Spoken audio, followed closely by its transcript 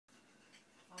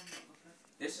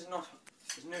This is not.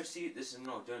 There's no seat. This is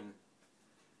not done.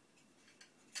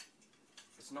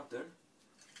 It's not done.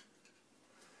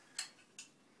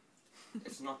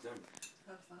 It's not done.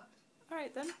 How's that?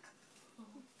 Alright then.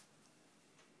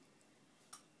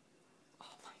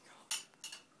 Oh my god.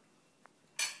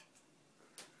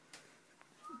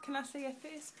 Can I see your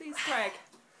face, please, Greg?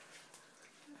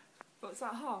 What's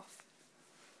that, half?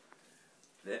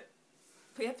 There.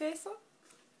 Put your face on.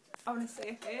 I want to see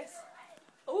your face.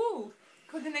 Oh,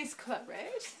 got a nice colour,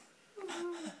 right? No.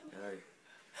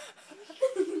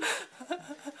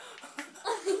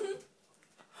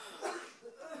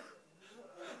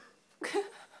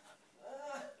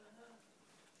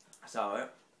 That's alright.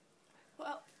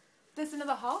 Well, there's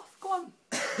another half. Go on.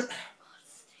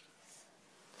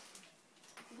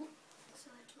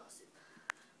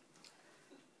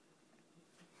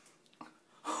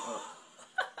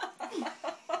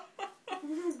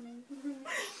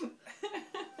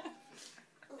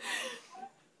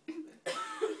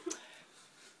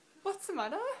 What's the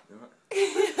matter?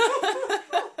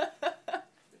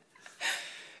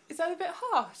 Is that a bit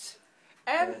hot?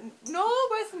 No,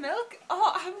 where's the milk?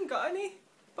 Oh, I haven't got any.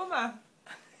 Bummer.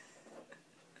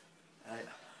 Right.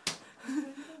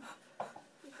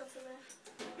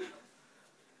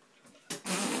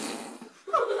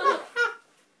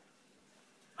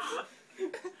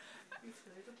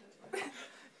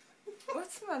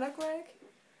 What's the matter, Greg?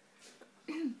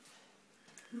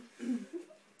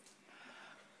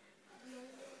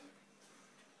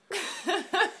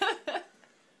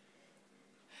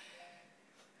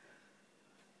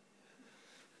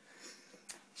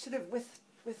 Should have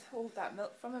withhold that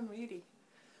milk from him, really.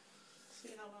 See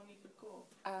how long you could go.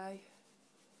 Aye.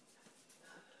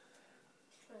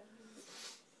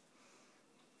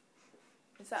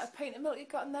 Is that a pint of milk you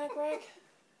got in there, Greg?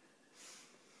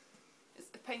 Is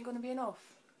the pint going to be enough?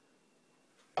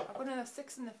 I've got another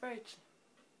 6 in the fridge.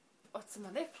 What's the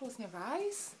matter? Closing your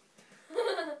eyes?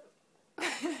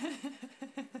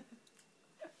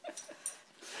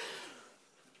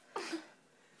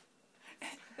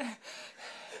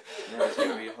 No, it's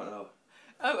gonna be hot now.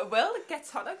 Oh, well, it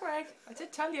gets hotter, Greg. I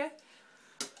did tell you.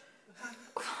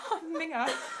 Oh, Minger. I'm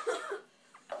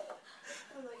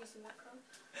not using that crumb.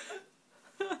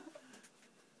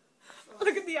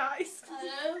 Look at the eyes. I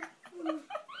know.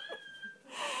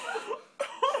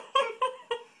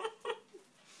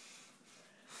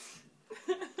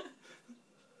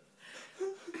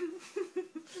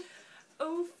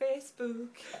 Oh,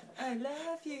 Facebook, I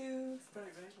love you. It's very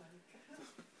red like.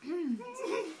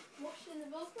 Washing the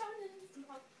milk around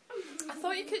I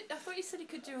thought you said you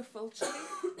could do a full chili,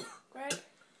 Greg.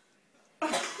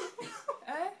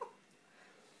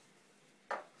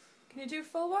 Can you do a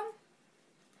full one?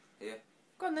 Yeah.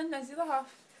 Go on then, there's the other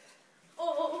half.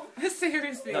 Oh.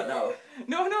 Seriously? Not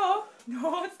now.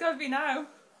 No, it's gotta be now.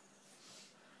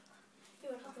 You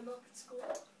won't have the milk at school.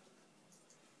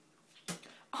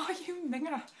 Oh, you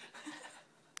minger.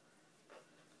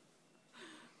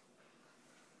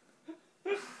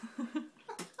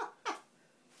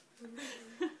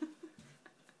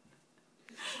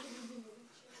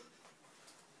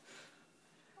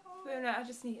 Wait a minute, I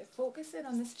just need to focus in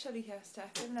on this chili here,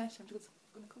 Steph. Wait a minute, I'm just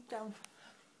going to come down.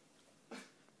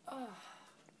 Oh.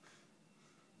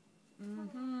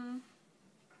 Mm-hmm.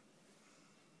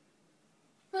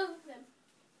 Are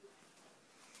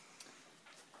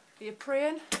you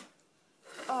praying?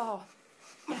 Oh.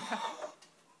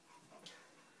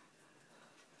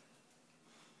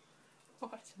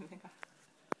 What a minger.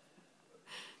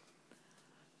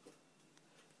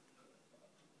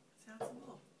 Has he had some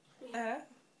more? Has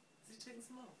he taken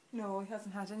some more? No, he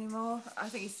hasn't had any more. I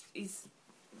think he's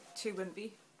too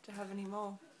wimpy to have any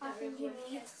more. I think he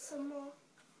needs some more.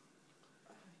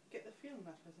 Get the feeling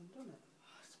back hasn't done it.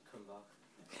 Come back.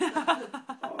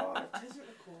 Oh, it isn't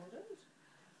recorded.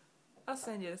 I'll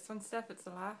send you this one, Steph. It's a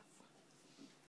laugh.